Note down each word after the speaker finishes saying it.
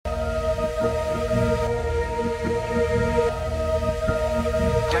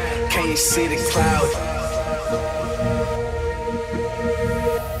you see the cloud.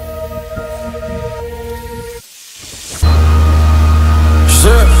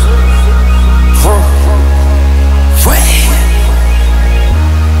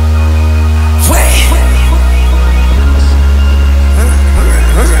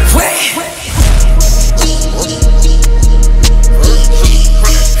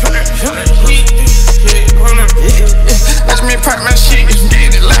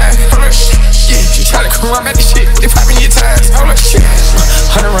 I'm at this shit, they poppin' your ties, hold up shit.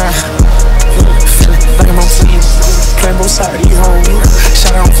 100 round, feelin' like I'm on fein. Playing both sides of these hoes,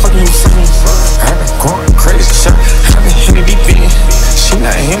 shout out, I'm fucking you friend. I been going crazy, shot, I been hitting deep in. She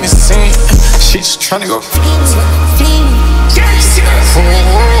not in the scene, she just tryna go. I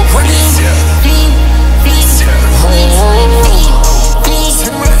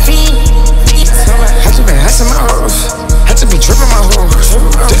just been hashing my hoes, I just be drippin' my hoes.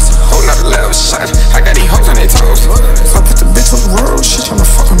 This whole nother level shot, I got these hoes on their toes. I put the bitch on the road, she tryna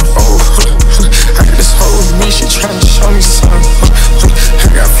fuck on the boat. I got this hoe with me, she tryna show me something. I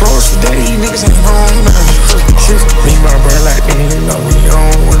got floors for days, niggas ain't home now. Me and my bro like me, you know we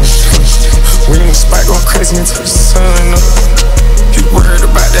on one. We in the spot going crazy until the sun up. You worried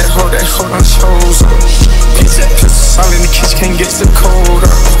about that hoe done chose up. Piss all in the kitchen, can't get the cold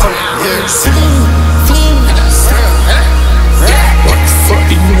up. What the fuck,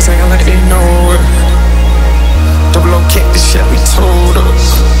 these niggas ain't like they know it. Double O kick, this shit we told up.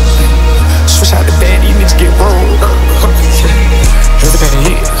 Switch out the bad, these niggas get rolled up. Everything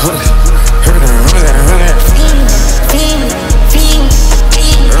hit, everything.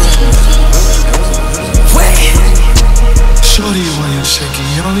 Shorty when you're shaking,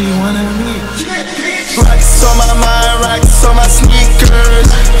 you only one at me. Rocks on my mind, rocks on my sneakers.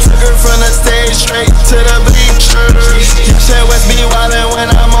 Took her from the stage straight to the bleachers. Sheck Wes be wildin'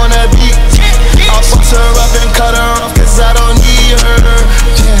 when I'm on the beat. I'll bust her up and cut her off cause I don't need her.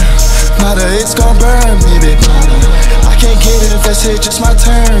 Damn, mother, it's gon' burn, baby. I can't get invested, just my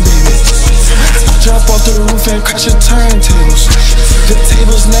turn, baby. I jump off the roof and crash the turntables. The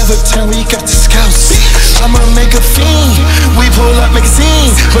tables never turn, we got the scouts. I'ma make a fiend. We pull up, make a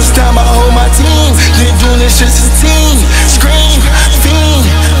scene. Bust down my whole my team. Been doing this shit since a teen. Scream, fiend.